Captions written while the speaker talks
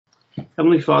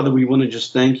Heavenly Father, we want to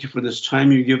just thank you for this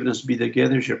time you've given us to be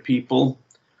together as your people.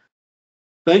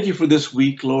 Thank you for this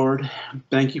week, Lord.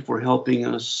 Thank you for helping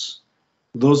us.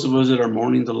 Those of us that are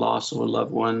mourning the loss of a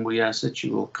loved one, we ask that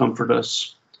you will comfort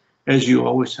us as you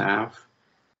always have,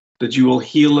 that you will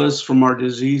heal us from our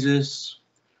diseases,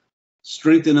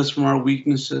 strengthen us from our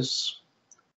weaknesses,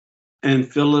 and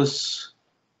fill us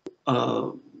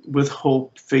with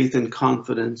hope, faith, and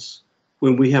confidence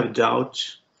when we have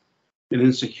doubt and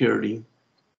insecurity.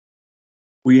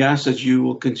 We ask that you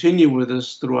will continue with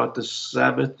us throughout the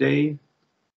Sabbath day,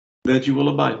 that you will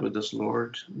abide with us,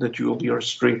 Lord, that you will be our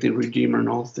strength and redeemer in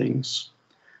all things,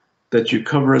 that you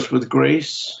cover us with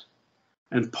grace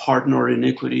and pardon our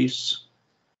iniquities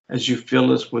as you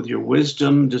fill us with your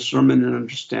wisdom, discernment, and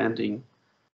understanding.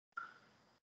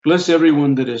 Bless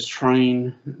everyone that is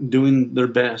trying, doing their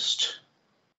best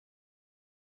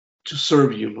to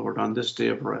serve you, Lord, on this day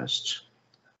of rest.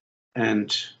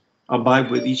 And abide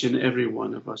with each and every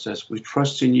one of us as we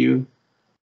trust in you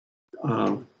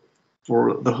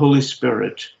for the Holy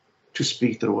Spirit to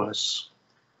speak through us.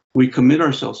 We commit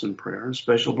ourselves in prayer, a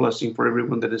special blessing for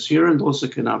everyone that is here and those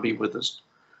that cannot be with us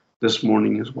this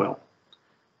morning as well.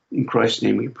 In Christ's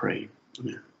name we pray.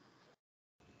 Amen.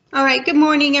 All right, good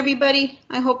morning, everybody.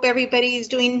 I hope everybody is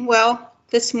doing well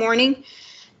this morning.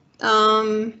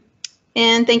 And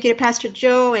thank you to Pastor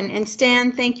Joe and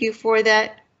Stan. Thank you for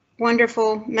that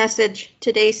wonderful message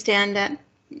today, Stan. That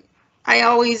I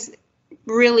always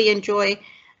really enjoy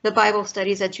the Bible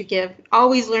studies that you give.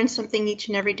 Always learn something each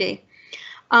and every day.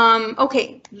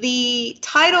 Okay, the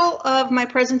title of my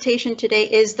presentation today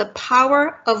is The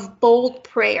Power of Bold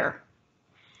Prayer.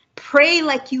 Pray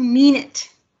like you mean it.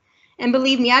 And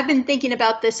believe me, I've been thinking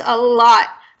about this a lot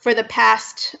for the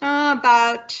past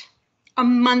about a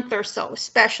month or so,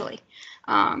 especially.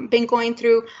 Been going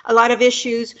through a lot of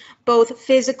issues, both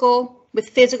with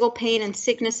physical pain and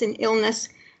sickness and illness,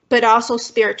 but also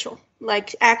spiritual,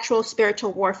 like actual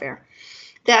spiritual warfare.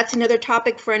 That's another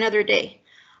topic for another day.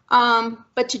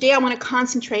 But today I want to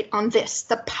concentrate on this,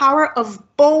 the power of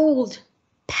bold,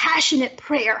 passionate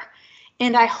prayer.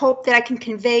 And I hope that I can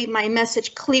convey my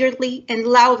message clearly and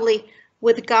loudly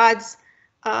with God's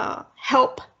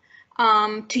help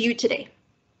to you today.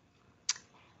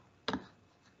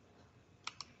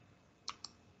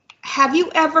 Have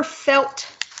you ever felt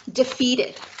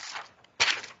defeated,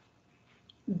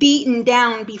 beaten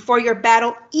down before your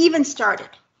battle even started?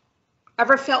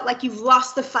 Ever felt like you've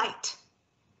lost the fight?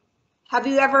 Have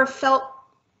you ever felt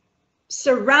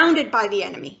surrounded by the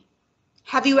enemy?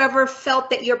 Have you ever felt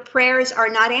that your prayers are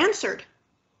not answered?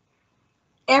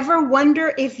 Ever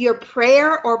wonder if your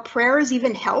prayer or prayers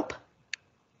even help?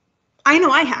 I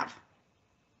know I have.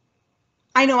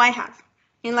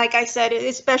 And like I said,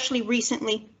 especially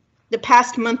recently, the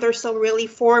past month or so, really,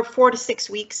 4 to 6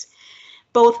 weeks,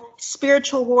 both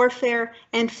spiritual warfare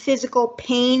and physical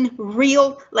pain,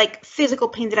 real, like physical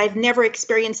pain that I've never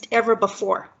experienced ever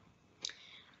before.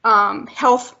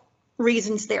 Health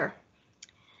reasons there.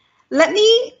 Let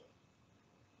me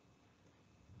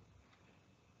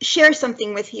share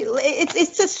something with you.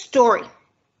 It's a story.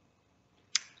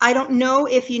 I don't know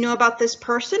if you know about this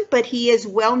person, but he is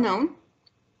well known.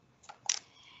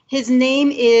 His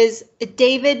name is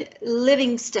David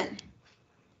Livingstone.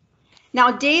 Now,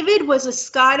 David was a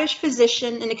Scottish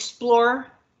physician and explorer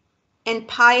and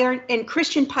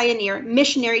Christian pioneer,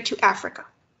 missionary to Africa.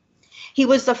 He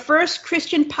was the first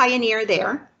Christian pioneer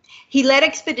there. He led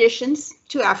expeditions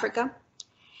to Africa.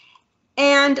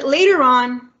 And later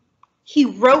on, he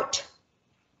wrote,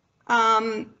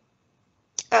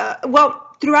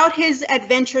 throughout his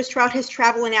adventures, throughout his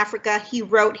travel in Africa, he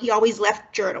always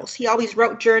left journals. He always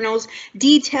wrote journals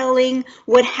detailing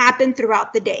what happened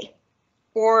throughout the day,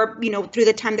 or, through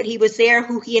the time that he was there,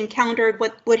 who he encountered,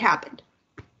 what happened.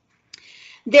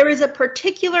 There is a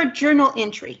particular journal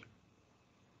entry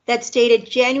that's dated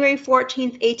January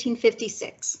 14th,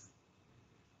 1856.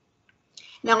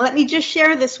 Now, let me just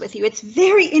share this with you. It's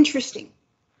very interesting.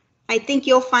 I think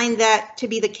you'll find that to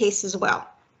be the case as well.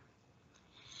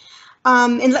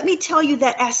 And let me tell you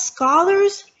that as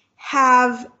scholars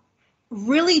have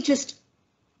really just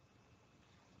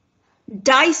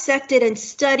dissected and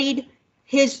studied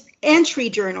his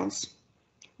entry journals,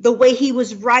 the way he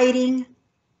was writing,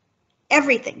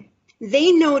 everything,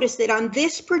 they noticed that on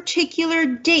this particular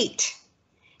date,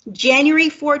 January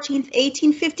 14th,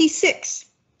 1856,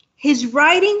 his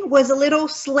writing was a little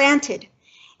slanted.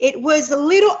 It was a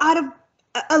little out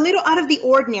of the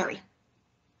ordinary,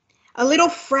 a little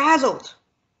frazzled.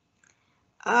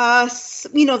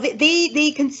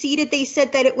 They conceded. They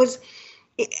said that it was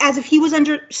as if he was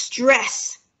under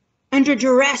stress under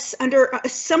duress, under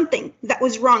something that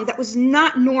was wrong, that was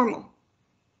not normal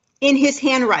in his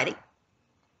handwriting.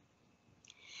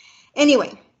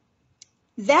 Anyway,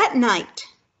 that night,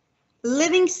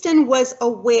 Livingston was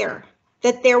aware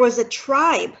that there was a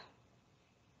tribe,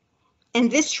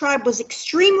 and this tribe was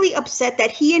extremely upset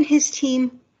that he and his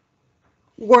team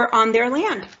were on their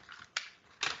land.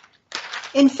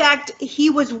 In fact, he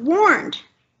was warned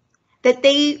that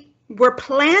they were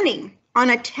planning on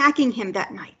attacking him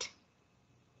that night.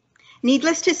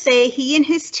 Needless to say, he and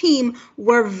his team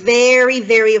were very,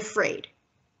 very afraid.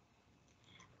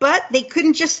 But they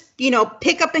couldn't just,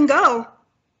 pick up and go.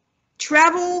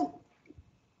 Travel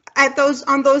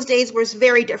on those days was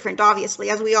very different, obviously,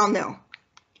 as we all know.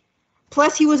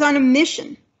 Plus, he was on a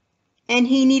mission, and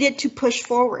he needed to push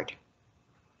forward.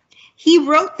 He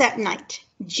wrote that night,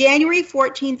 January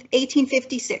 14th,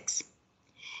 1856.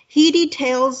 He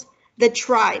details the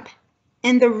tribe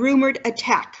and the rumored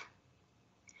attack.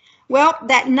 Well,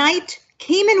 that night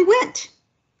came and went,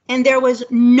 and there was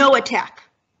no attack.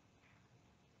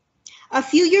 A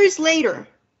few years later,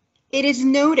 it is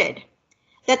noted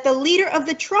that the leader of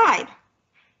the tribe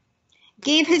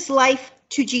gave his life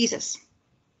to Jesus.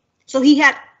 So he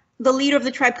had the leader of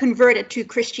the tribe converted to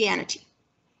Christianity.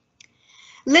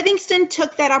 Livingston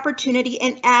took that opportunity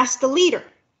and asked the leader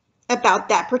about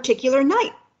that particular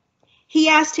night. He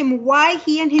asked him why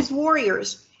he and his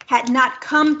warriors had not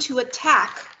come to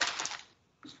attack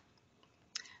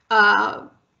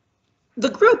the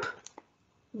group,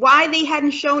 why they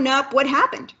hadn't shown up, what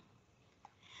happened.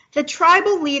 The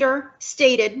tribal leader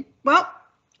stated, well,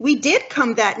 we did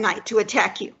come that night to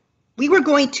attack you. We were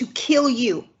going to kill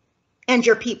you and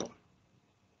your people.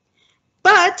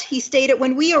 But, he stated,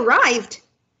 when we arrived,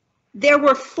 there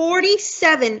were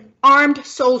 47 armed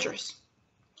soldiers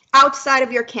outside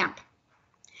of your camp.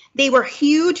 They were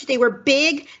huge, they were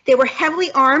big, they were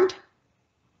heavily armed,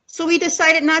 so we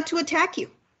decided not to attack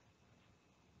you.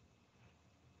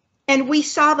 And we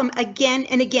saw them again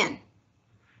and again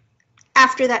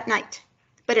after that night,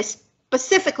 but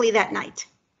specifically that night.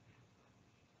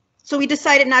 So we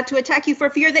decided not to attack you for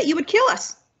fear that you would kill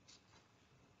us.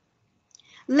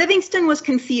 Livingston was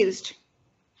confused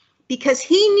because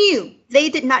he knew they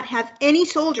did not have any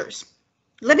soldiers.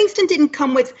 Livingston didn't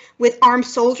come with armed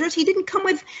soldiers. He didn't come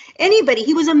with anybody.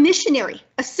 He was a missionary,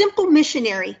 a simple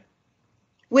missionary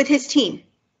with his team.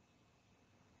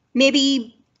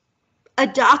 Maybe a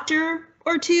doctor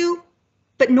or two,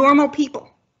 but normal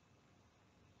people.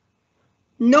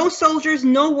 No soldiers,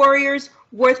 no warriors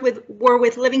were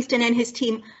with Livingston and his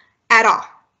team at all.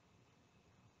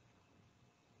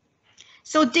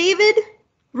 So David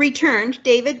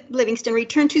Livingston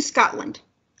returned to Scotland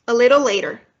a little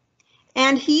later,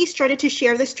 and he started to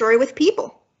share the story with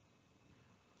people.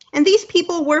 And these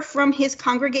people were from his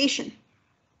congregation.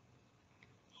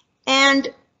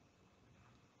 And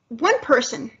one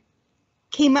person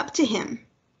came up to him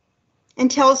and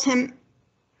tells him,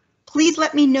 please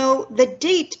let me know the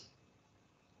date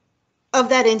of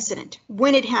that incident,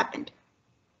 when it happened.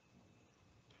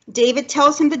 David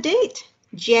tells him the date,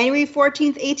 January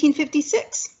 14th,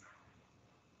 1856.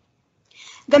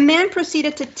 The man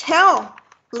proceeded to tell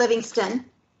Livingston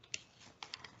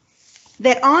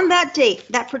that on that date,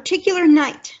 that particular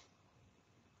night,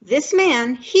 this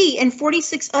man, he and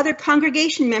 46 other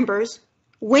congregation members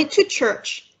went to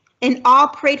church and all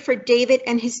prayed for David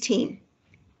and his team.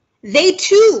 They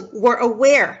too were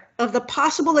aware of the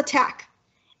possible attack,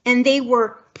 and they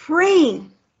were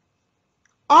praying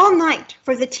all night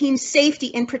for the team's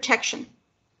safety and protection.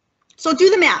 So do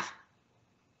the math,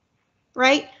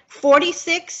 right?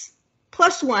 46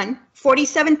 plus 1,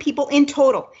 47 people in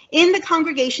total in the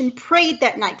congregation prayed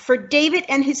that night for David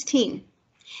and his team.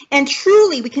 And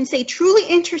truly, we can say truly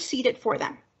interceded for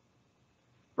them,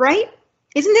 right?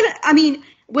 Isn't it? I mean,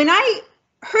 when I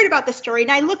heard about the story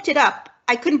and I looked it up,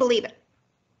 I couldn't believe it.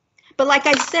 But like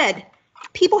I said,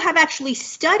 people have actually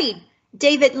studied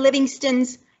David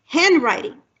Livingston's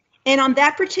handwriting. And on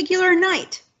that particular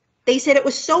night, they said it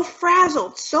was so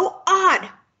frazzled, so odd,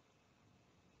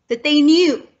 that they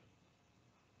knew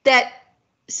that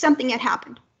something had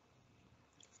happened.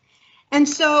 And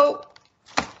so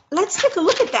let's take a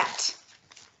look at that.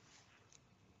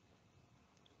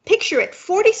 Picture it,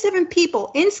 47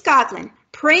 people in Scotland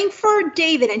praying for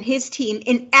David and his team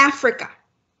in Africa.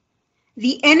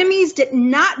 The enemies did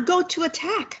not go to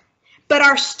attack, but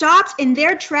are stopped in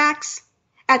their tracks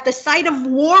at the sight of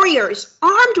warriors,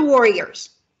 armed warriors.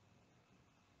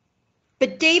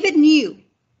 But David knew,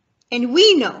 and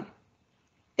we know,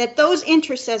 that those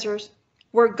intercessors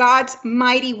were God's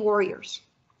mighty warriors,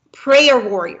 prayer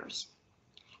warriors,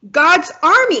 God's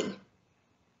army,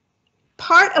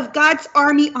 part of God's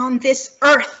army on this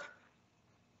earth.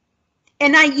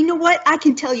 And you know what? I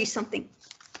can tell you something.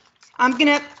 I'm going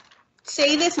to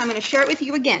say this. I'm going to share it with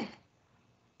you again.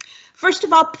 First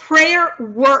of all, prayer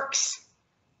works,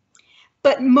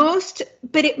 but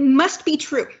it must be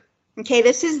true. Okay,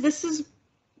 this is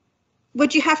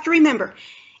what you have to remember.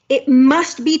 It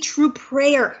must be true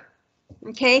prayer.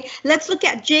 Okay, let's look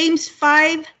at James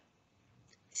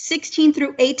 5:16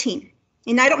 through 18.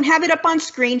 And I don't have it up on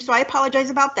screen, so I apologize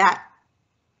about that.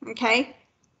 Okay,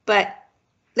 but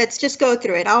let's just go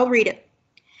through it. I'll read it.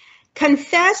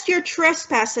 Confess your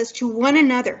trespasses to one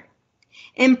another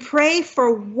and pray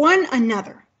for one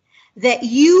another that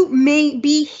you may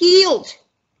be healed.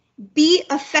 Be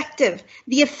effective.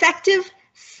 The effective,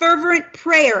 fervent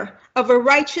prayer of a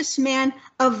righteous man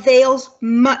avails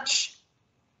much.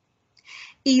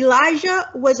 Elijah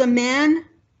was a man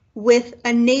with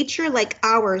a nature like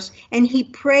ours, and he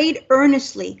prayed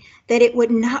earnestly that it would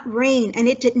not rain, and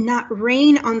it did not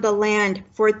rain on the land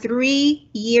for 3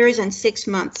 years and 6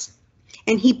 months.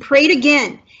 And he prayed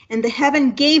again, and the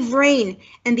heaven gave rain,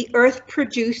 and the earth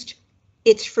produced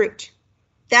its fruit.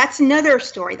 That's another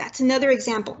story. That's another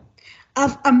example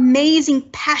of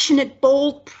amazing, passionate,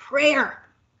 bold prayer.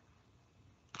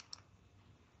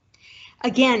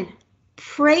 Again,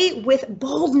 pray with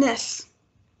boldness.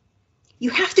 You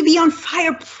have to be on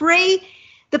fire. Pray.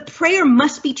 The prayer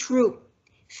must be true,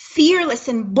 fearless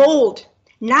and bold,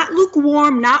 not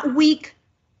lukewarm, not weak,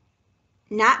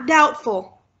 not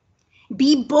doubtful.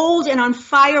 Be bold and on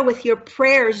fire with your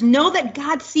prayers. Know that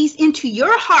God sees into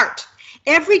your heart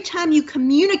every time you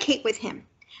communicate with him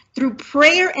through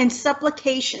prayer and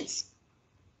supplications.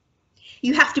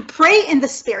 You have to pray in the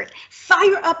Spirit,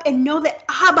 fire up, and know that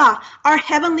Abba, our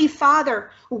Heavenly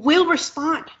Father, will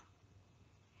respond.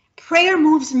 Prayer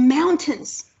moves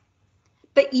mountains,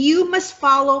 but you must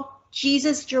follow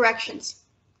Jesus' directions.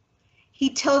 He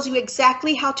tells you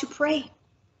exactly how to pray.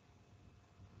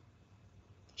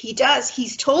 He does.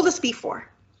 He's told us before.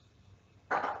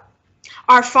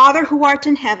 Our Father who art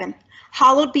in heaven,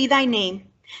 hallowed be thy name.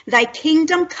 Thy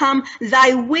kingdom come,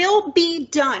 thy will be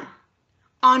done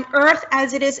on earth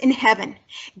as it is in heaven.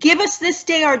 Give us this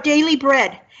day our daily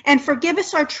bread, and forgive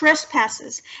us our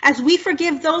trespasses, as we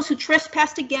forgive those who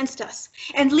trespass against us.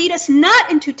 And lead us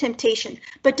not into temptation,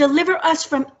 but deliver us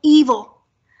from evil.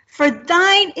 For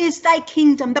thine is thy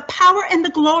kingdom, the power and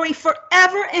the glory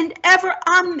forever and ever.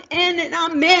 Amen and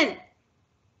amen.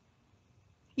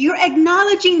 You're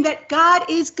acknowledging that God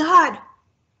is God.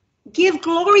 Give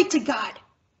glory to God.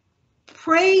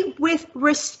 Pray with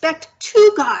respect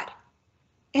to God.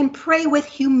 And pray with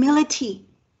humility.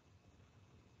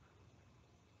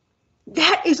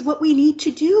 That is what we need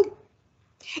to do.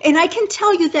 And I can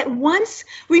tell you that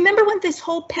remember when this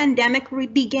whole pandemic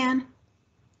began?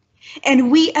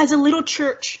 And we as a little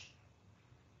church,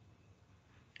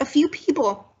 a few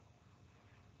people,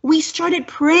 we started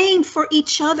praying for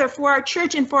each other, for our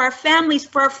church and for our families,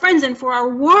 for our friends and for our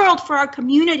world, for our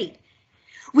community.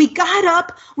 We got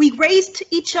up, we raised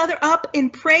each other up in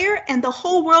prayer and the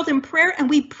whole world in prayer, and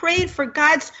we prayed for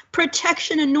God's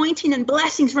protection, anointing, and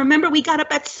blessings. Remember, we got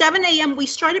up at 7 a.m. We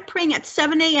started praying at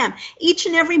 7 a.m. each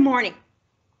and every morning.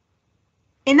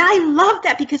 And I love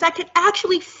that because I could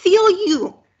actually feel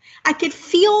you. I could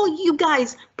feel you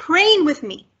guys praying with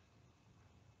me.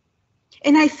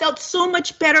 And I felt so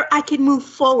much better. I could move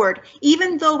forward.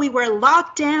 Even though we were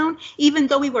locked down, even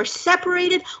though we were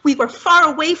separated, we were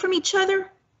far away from each other.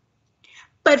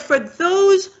 But for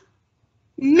those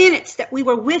minutes that we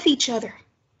were with each other,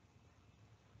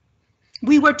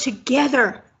 we were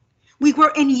together. We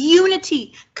were in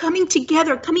unity, coming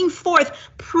together, coming forth,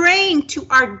 praying to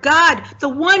our God, the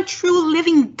one true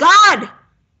living God.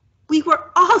 We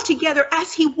were all together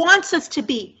as he wants us to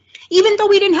be. Even though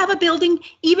we didn't have a building,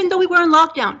 even though we were in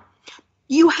lockdown.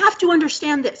 You have to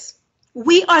understand this.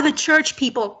 We are the church,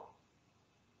 people.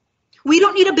 We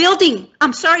don't need a building.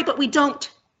 I'm sorry, but we don't.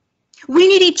 We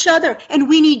need each other, and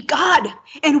we need God,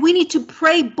 and we need to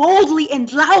pray boldly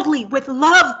and loudly with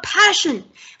love, passion,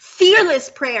 fearless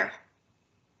prayer.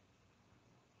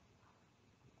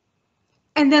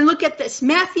 And then look at this,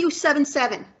 Matthew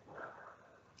 7:7.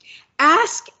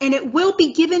 Ask, and it will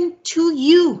be given to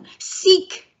you.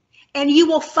 Seek, and you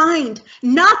will find.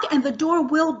 Knock, and the door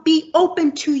will be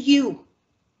open to you.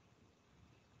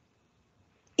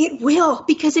 It will,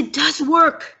 because it does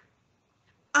work.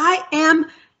 I am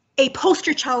a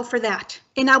poster child for that,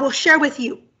 and I will share with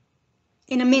you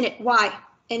in a minute why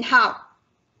and how.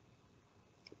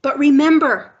 But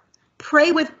remember,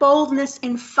 pray with boldness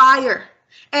and fire.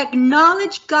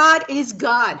 Acknowledge God is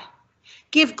God.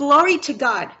 Give glory to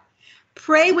God.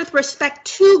 Pray with respect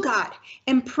to God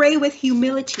and pray with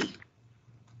humility.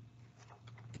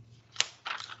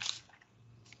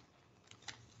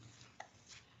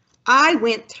 I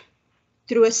went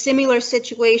through a similar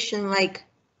situation like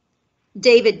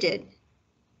David did.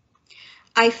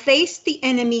 I faced the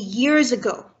enemy years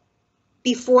ago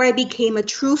before I became a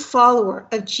true follower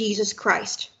of Jesus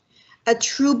Christ, a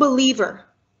true believer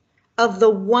of the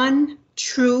one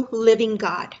true living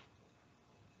God.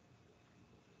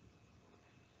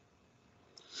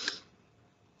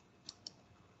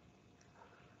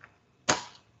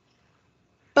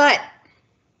 But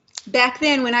back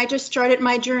then, when I just started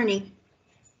my journey,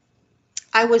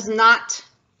 I was not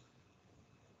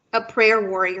a prayer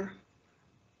warrior.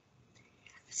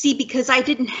 See, because I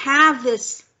didn't have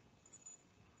this,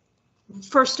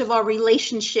 first of all,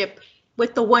 relationship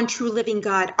with the one true living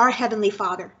God, our Heavenly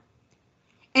Father.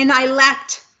 And I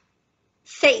lacked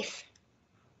faith.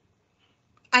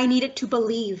 I needed to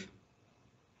believe.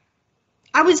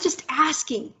 I was just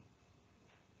asking,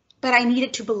 but I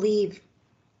needed to believe.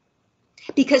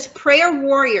 Because prayer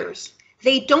warriors,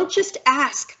 they don't just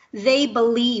ask, they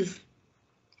believe.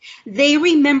 They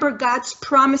remember God's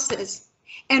promises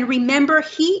and remember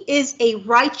He is a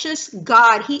righteous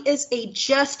God. He is a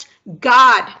just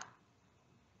God.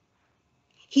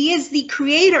 He is the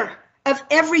creator of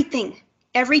everything,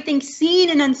 everything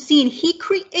seen and unseen. He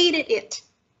created it.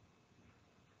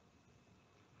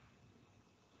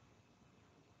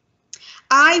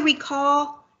 I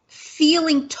recall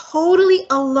feeling totally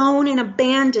alone and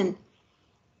abandoned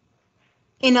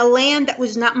in a land that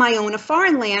was not my own, a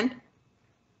foreign land.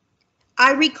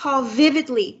 I recall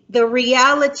vividly the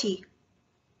reality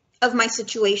of my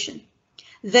situation,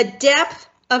 the depth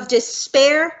of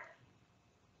despair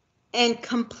and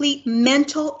complete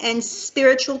mental and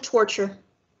spiritual torture.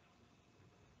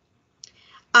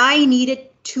 I needed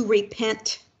to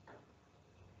repent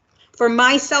for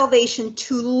my salvation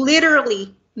to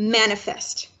literally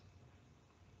manifest.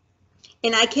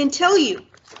 And I can tell you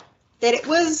that it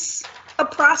was a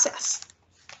process.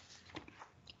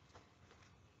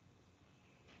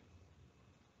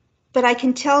 But I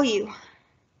can tell you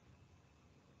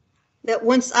that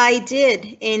once I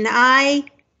did, and I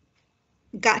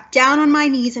got down on my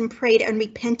knees and prayed and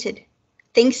repented,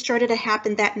 things started to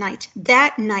happen that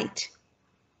night.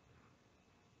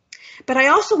 But I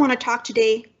also want to talk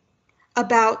today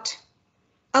about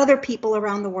other people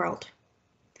around the world,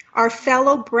 our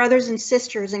fellow brothers and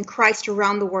sisters in Christ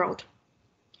around the world,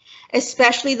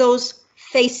 especially those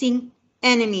facing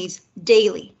enemies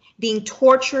daily, being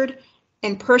tortured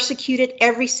and persecuted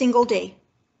every single day.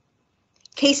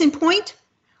 Case in point,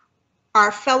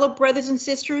 our fellow brothers and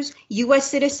sisters, U.S.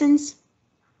 citizens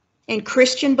and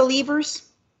Christian believers,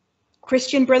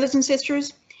 Christian brothers and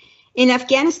sisters in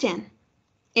Afghanistan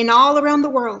and all around the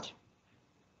world,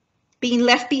 being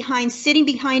left behind, sitting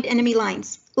behind enemy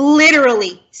lines,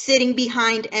 literally sitting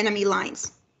behind enemy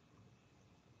lines.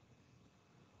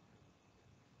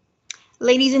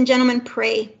 Ladies and gentlemen,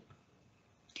 pray.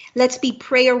 Let's be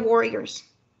prayer warriors.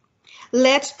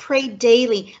 Let's pray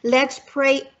daily. Let's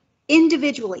pray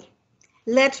individually.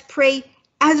 Let's pray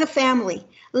as a family.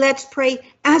 Let's pray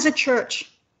as a church.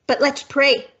 But let's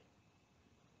pray.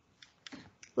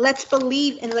 Let's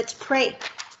believe and let's pray.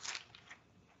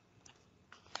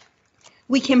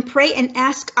 We can pray and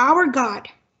ask our God,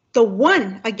 the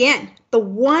one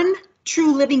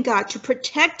true living God, to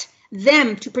protect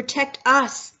them, to protect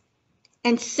us,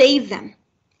 and save them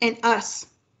and us.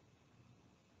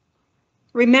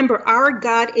 Remember, our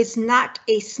God is not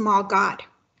a small God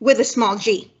with a small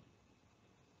g.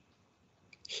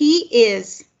 He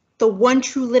is the one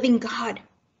true living God.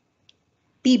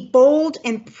 Be bold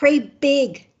and pray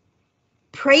big.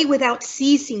 Pray without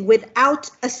ceasing, without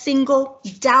a single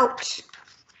doubt.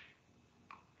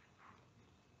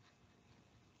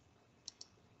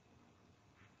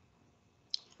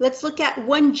 Let's look at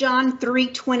 1 John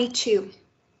 3:22.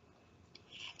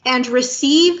 And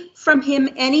receive from him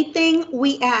anything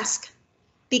we ask,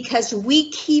 because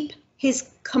we keep his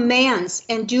commands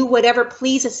and do whatever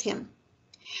pleases him.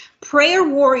 Prayer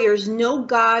warriors know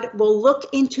God will look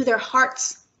into their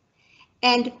hearts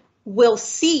and will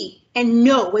see and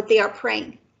know what they are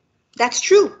praying. That's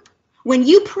true. When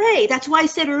you pray, that's why I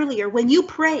said earlier, when you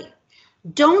pray,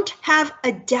 don't have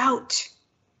a doubt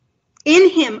in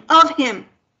him, of him.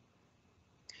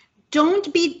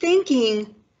 Don't be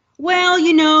thinking, well,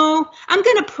 you know, I'm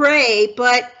going to pray,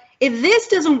 but if this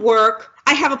doesn't work,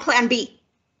 I have a plan B.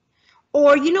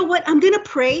 Or, you know what, I'm going to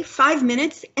pray 5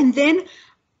 minutes and then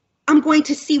I'm going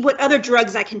to see what other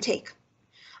drugs I can take.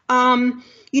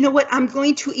 You know what, I'm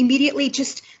going to immediately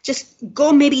just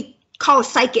go maybe call a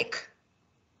psychic.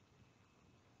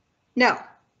 No,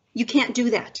 you can't do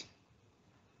that.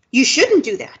 You shouldn't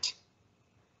do that.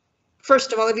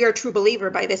 First of all, if you're a true believer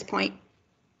by this point.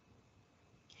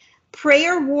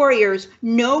 Prayer warriors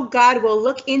know God will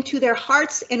look into their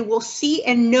hearts and will see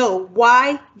and know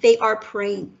why they are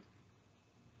praying.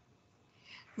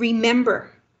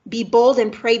 Remember, be bold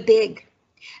and pray big.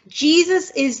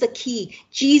 Jesus is the key.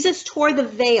 Jesus tore the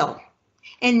veil.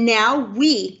 And now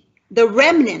we, the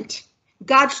remnant,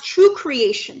 God's true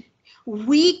creation,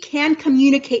 we can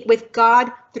communicate with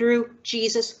God through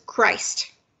Jesus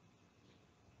Christ.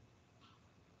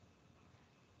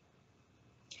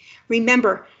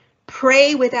 Remember,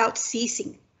 pray without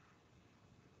ceasing.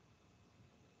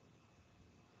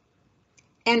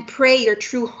 And pray your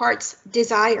true heart's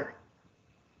desire.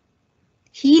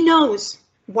 He knows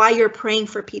why you're praying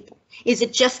for people. Is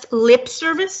it just lip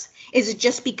service? Is it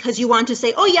just because you want to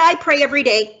say, oh yeah, I pray every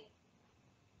day.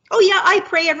 Oh yeah, I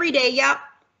pray every day, yeah.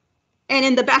 And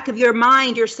in the back of your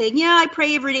mind, you're saying, yeah, I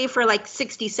pray every day for like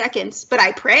 60 seconds, but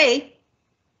I pray.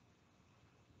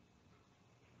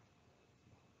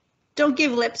 Don't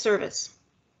give lip service.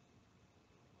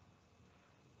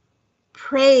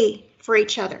 Pray for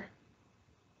each other.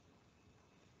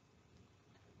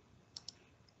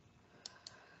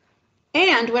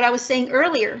 And what I was saying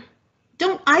earlier,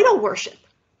 don't idol worship.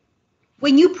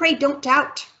 When you pray, don't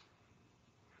doubt.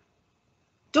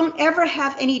 Don't ever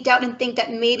have any doubt and think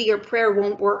that maybe your prayer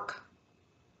won't work.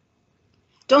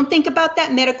 Don't think about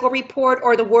that medical report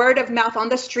or the word of mouth on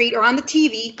the street or on the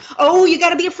TV. Oh, you got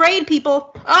to be afraid,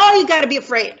 people. Oh, you got to be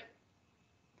afraid.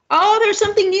 Oh, there's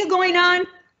something new going on.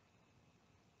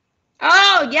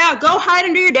 Oh, yeah, go hide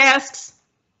under your desks.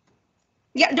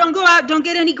 Yeah, don't go out. Don't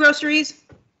get any groceries.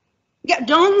 Yeah,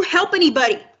 don't help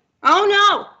anybody. Oh,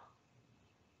 no.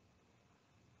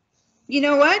 You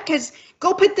know what? Because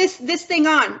go put this thing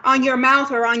on your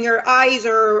mouth or on your eyes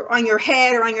or on your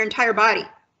head or on your entire body.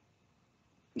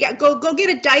 Yeah, go get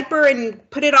a diaper and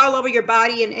put it all over your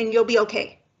body and you'll be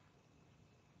okay.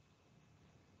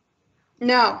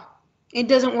 No, it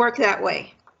doesn't work that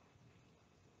way.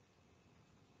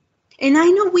 And I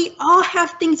know we all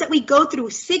have things that we go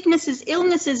through, sicknesses,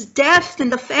 illnesses, deaths in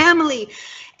the family,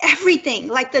 everything,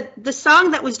 like the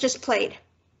song that was just played.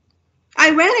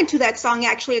 I ran into that song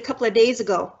actually a couple of days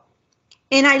ago.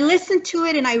 And I listened to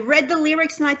it and I read the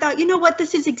lyrics and I thought, you know what,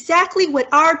 this is exactly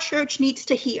what our church needs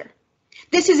to hear.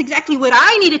 This is exactly what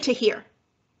I needed to hear.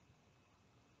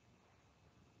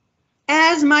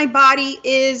 As my body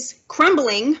is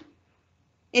crumbling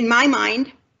in my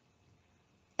mind,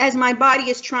 as my body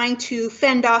is trying to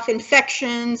fend off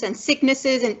infections and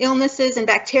sicknesses and illnesses and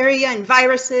bacteria and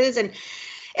viruses and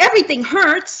everything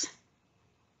hurts.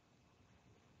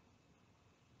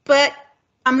 But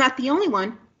I'm not the only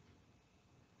one.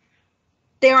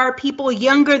 There are people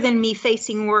younger than me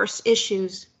facing worse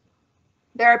issues.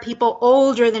 There are people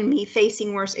older than me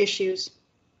facing worse issues.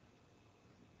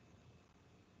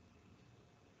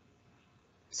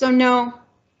 So no,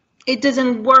 it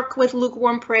doesn't work with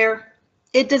lukewarm prayer.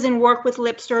 It doesn't work with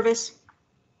lip service.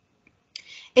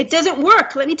 It doesn't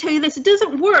work, let me tell you this, it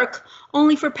doesn't work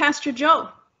only for Pastor Joe.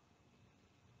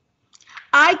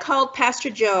 I called Pastor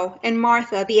Joe and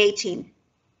Martha the 18.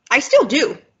 I still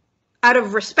do, out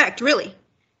of respect, really.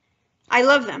 I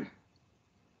love them.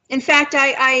 In fact,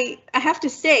 I have to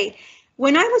say,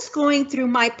 when I was going through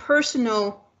my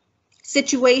personal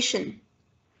situation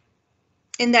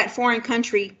in that foreign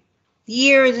country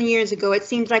years and years ago, it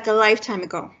seems like a lifetime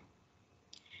ago.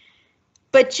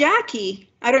 But Jackie,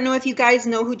 I don't know if you guys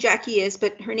know who Jackie is,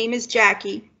 but her name is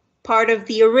Jackie, part of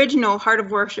the original Heart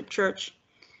of Worship Church.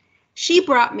 She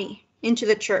brought me into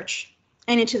the church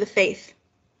and into the faith.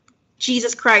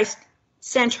 Jesus Christ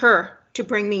sent her to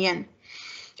bring me in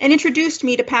and introduced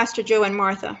me to Pastor Joe and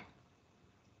Martha.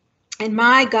 And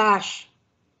my gosh,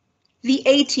 the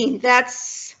 18, that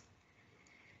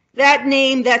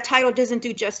name, that title doesn't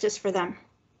do justice for them,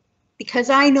 because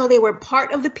I know they were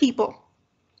part of the people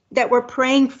that were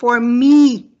praying for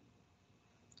me.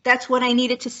 That's what I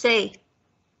needed to say.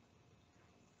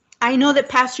 I know that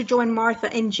Pastor Joe and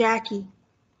Martha and Jackie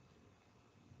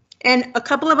and a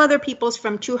couple of other peoples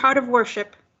from True Heart of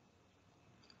Worship,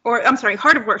 or I'm sorry,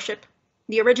 Heart of Worship,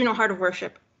 the original Heart of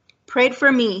Worship, prayed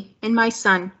for me and my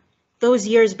son those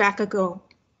years back ago,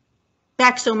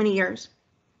 back so many years.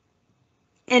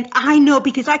 And I know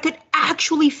because I could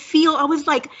actually feel, I was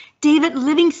like David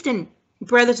Livingston,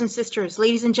 brothers and sisters,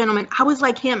 ladies and gentlemen, I was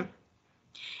like him.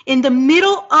 In the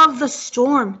middle of the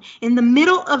storm, in the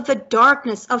middle of the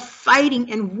darkness of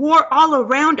fighting and war all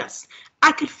around us,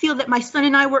 I could feel that my son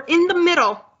and I were in the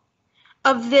middle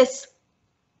of this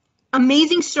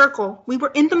amazing circle. We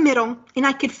were in the middle and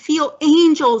I could feel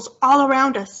angels all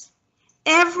around us.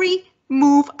 Every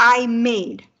move I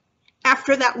made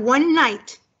after that one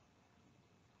night,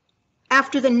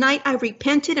 after the night I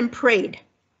repented and prayed,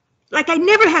 like I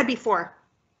never had before,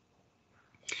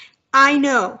 I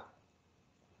know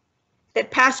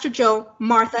that Pastor Joe,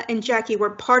 Martha, and Jackie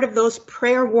were part of those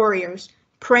prayer warriors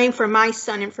praying for my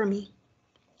son and for me.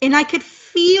 And I could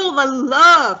feel the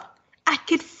love. I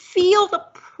could feel the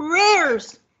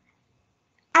prayers.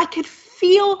 I could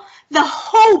feel the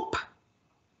hope,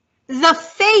 the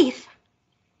faith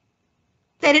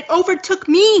that it overtook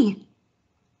me.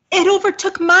 It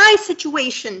overtook my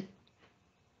situation.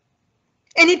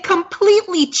 And it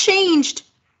completely changed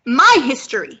my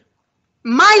history,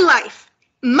 my life,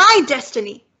 my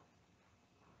destiny.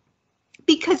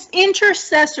 Because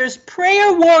intercessors,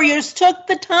 prayer warriors took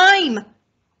the time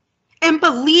and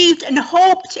believed and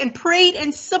hoped and prayed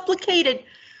and supplicated.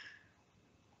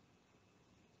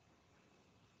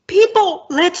 People,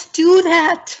 let's do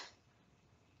that.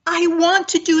 I want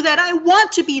to do that. I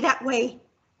want to be that way.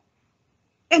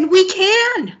 And we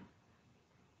can.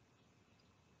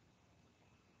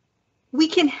 We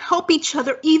can help each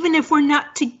other even if we're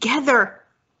not together.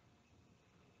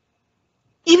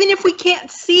 Even if we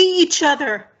can't see each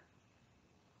other.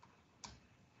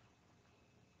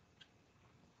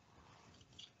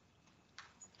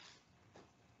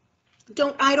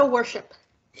 Don't idol worship.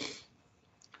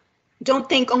 Don't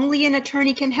think only an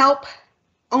attorney can help.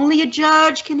 Only a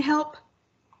judge can help.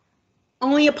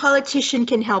 Only a politician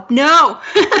can help. No.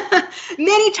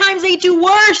 Many times they do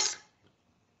worse.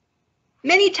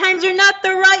 Many times they're not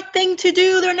the right thing to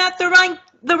do. They're not the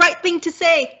right thing to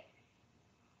say.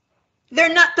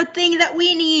 They're not the thing that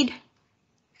we need.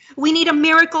 We need a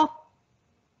miracle.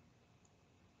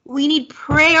 We need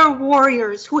prayer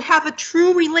warriors who have a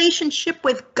true relationship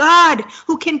with God,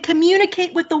 who can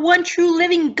communicate with the one true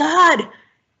living God,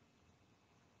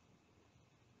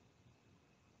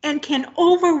 and can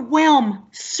overwhelm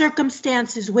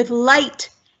circumstances with light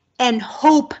and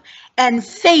hope and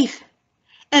faith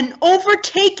and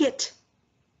overtake it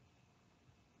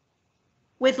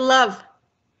with love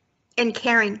and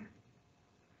caring.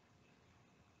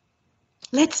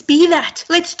 Let's be that.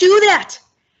 Let's do that.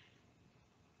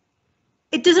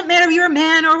 It doesn't matter if you're a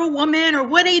man or a woman or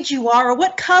what age you are or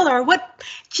what color,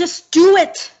 just do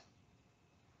it.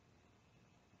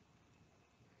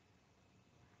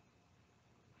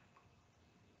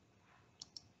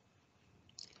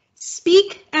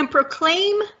 Speak and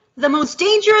proclaim the most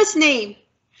dangerous name.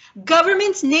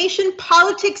 Governments, nation,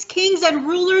 politics, kings, and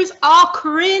rulers all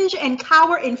cringe and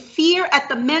cower in fear at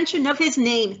the mention of his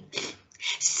name.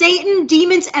 Satan,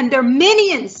 demons, and their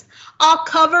minions all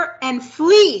cover and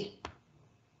flee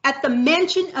at the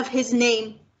mention of his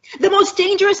name. The most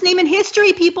dangerous name in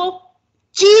history, people.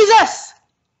 Jesus.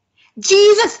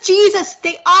 Jesus, Jesus.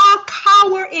 They all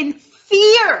cower in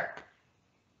fear.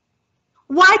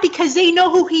 Why? Because they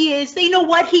know who he is. They know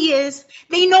what he is.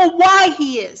 They know why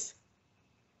he is.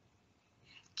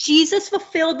 Jesus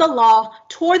fulfilled the law,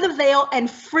 tore the veil,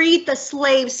 and freed the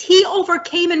slaves. He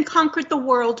overcame and conquered the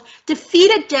world,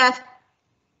 defeated death,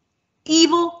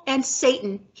 evil, and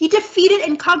Satan. He defeated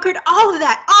and conquered all of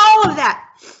that, all of that.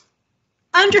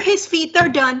 Under his feet, they're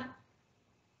done.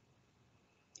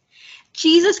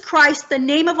 Jesus Christ, the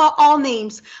name of all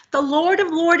names, the Lord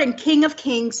of Lords and King of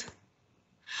Kings.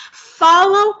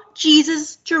 Follow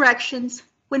Jesus' directions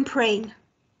when praying.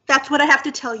 That's what I have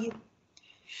to tell you.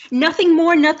 Nothing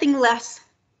more, nothing less.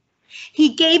 He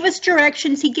gave us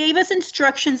directions. He gave us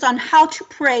instructions on how to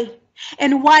pray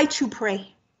and why to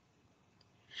pray.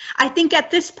 I think at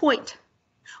this point,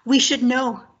 we should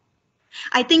know.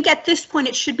 I think at this point,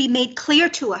 it should be made clear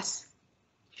to us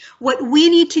what we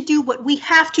need to do, what we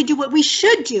have to do, what we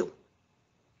should do.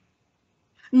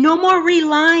 No more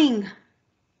relying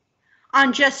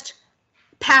on just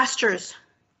pastors.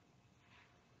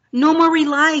 No more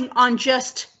relying on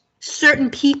just certain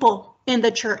people in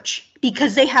the church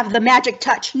because they have the magic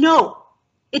touch. No,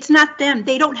 it's not them.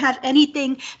 They don't have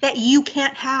anything that you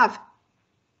can't have.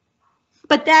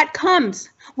 But that comes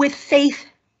with faith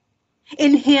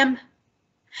in him.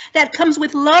 That comes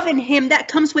with love in him. That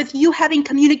comes with you having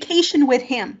communication with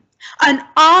him, an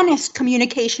honest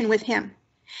communication with him,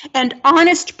 and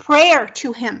honest prayer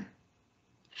to him.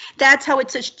 That's how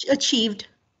it's achieved.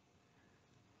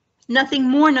 Nothing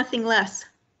more, nothing less.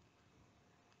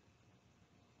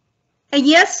 And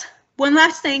yes, one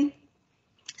last thing.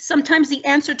 Sometimes the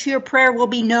answer to your prayer will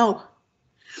be no.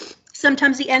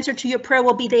 Sometimes the answer to your prayer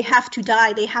will be they have to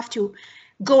die. They have to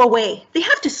go away. They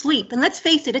have to sleep. And let's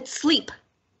face it, it's sleep.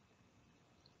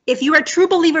 If you're a true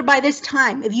believer by this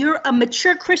time, if you're a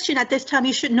mature Christian at this time,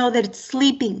 you should know that it's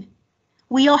sleeping.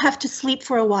 We all have to sleep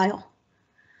for a while.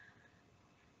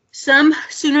 some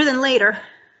sooner than later.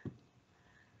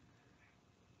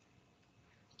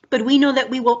 But we know that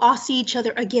we will all see each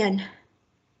other again.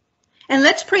 And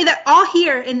let's pray that all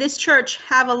here in this church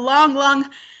have a long, long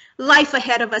life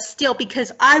ahead of us still,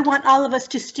 because I want all of us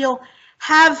to still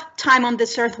have time on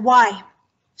this earth. Why?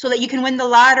 So that you can win the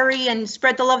lottery and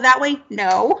spread the love that way?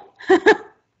 No.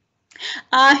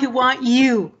 I want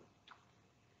you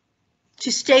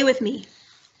to stay with me,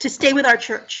 to stay with our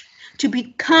church, to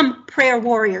become prayer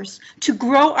warriors, to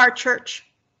grow our church,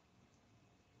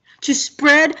 to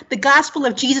spread the gospel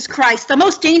of Jesus Christ, the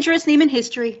most dangerous name in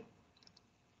history.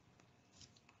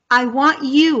 I want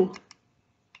you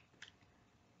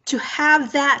to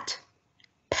have that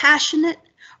passionate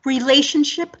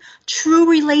relationship, true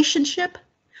relationship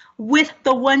with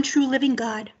the one true living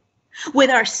God, with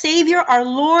our Savior, our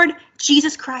Lord,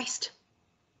 Jesus Christ,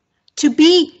 to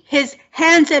be his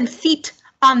hands and feet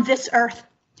on this earth.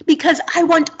 Because I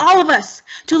want all of us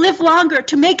to live longer,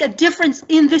 to make a difference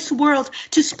in this world,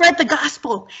 to spread the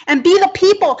gospel and be the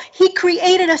people he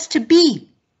created us to be.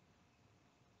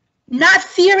 Not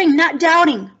fearing, not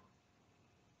doubting.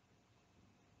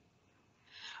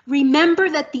 Remember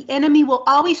that the enemy will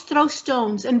always throw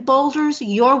stones and boulders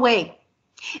your way,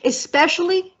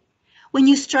 especially when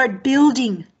you start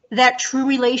building that true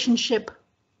relationship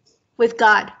with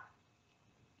God.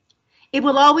 It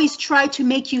will always try to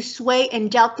make you sway and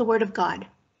doubt the word of God.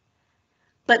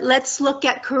 But let's look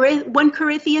at 1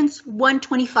 Corinthians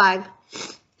 1:25.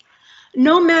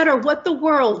 No matter what the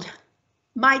world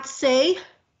might say,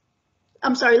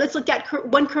 let's look at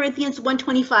 1 Corinthians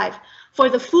 1:25. For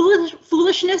the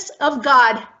foolishness of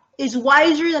God is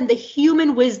wiser than the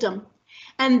human wisdom,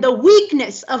 and the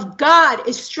weakness of God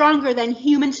is stronger than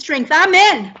human strength.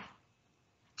 Amen.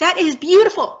 That is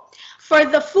beautiful. For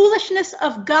the foolishness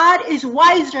of God is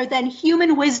wiser than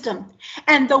human wisdom,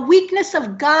 and the weakness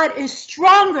of God is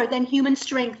stronger than human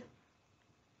strength.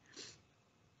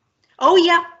 Oh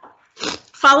yeah,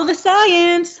 follow the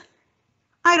science.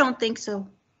 I don't think so.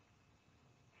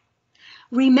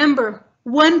 Remember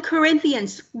 1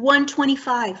 Corinthians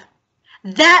 1:25.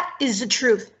 That is the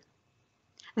truth.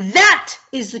 That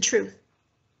is the truth.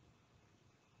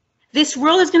 This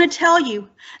world is going to tell you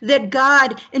that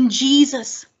God and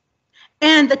Jesus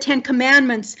and the 10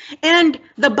 Commandments and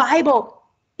the Bible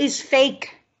is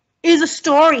fake, is a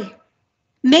story,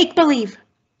 make-believe.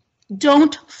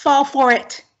 Don't fall for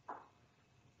it.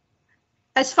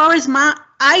 As far as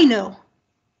I know,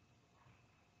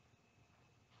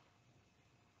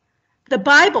 the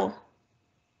Bible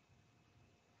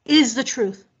is the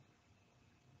truth.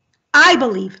 I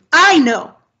believe, I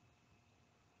know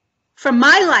from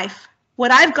my life,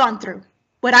 what I've gone through,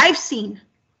 what I've seen,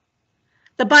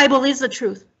 the Bible is the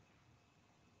truth.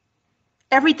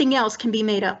 Everything else can be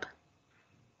made up.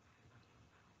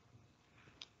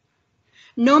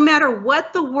 No matter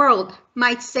what the world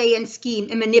might say and scheme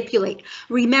and manipulate,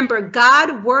 remember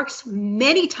God works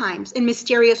many times in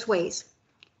mysterious ways.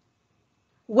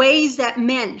 Ways that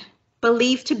men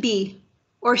believe to be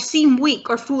or seem weak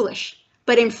or foolish,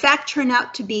 but in fact turn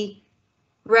out to be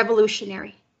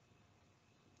revolutionary.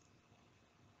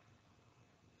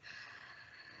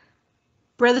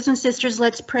 Brothers and sisters,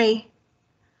 let's pray.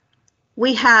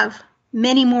 We have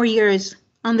many more years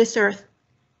on this earth,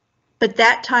 but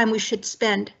that time we should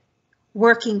spend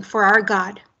working for our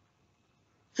God,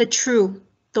 the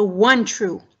one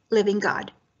true living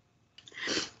God.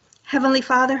 Heavenly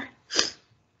Father,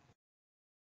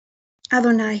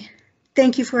 Adonai,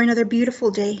 thank you for another beautiful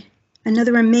day,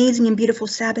 another amazing and beautiful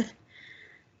Sabbath.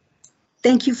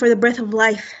 Thank you for the breath of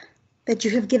life that you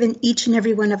have given each and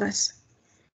every one of us.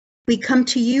 We come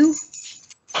to you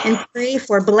and pray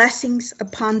for blessings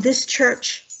upon this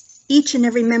church, each and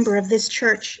every member of this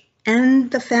church and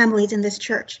the families in this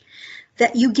church,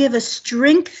 that you give us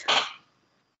strength,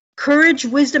 courage,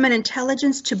 wisdom, and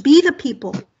intelligence to be the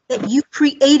people that you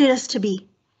created us to be,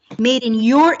 made in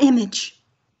your image,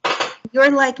 your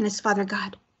likeness, Father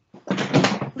God.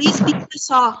 Please be with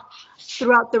us all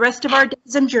throughout the rest of our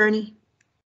days and journey.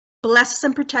 Bless us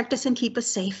and protect us and keep us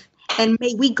safe. And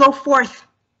may we go forth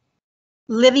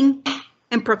living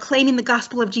and proclaiming the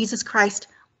gospel of Jesus Christ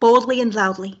boldly and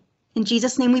loudly. In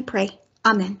Jesus' name we pray.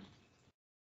 Amen.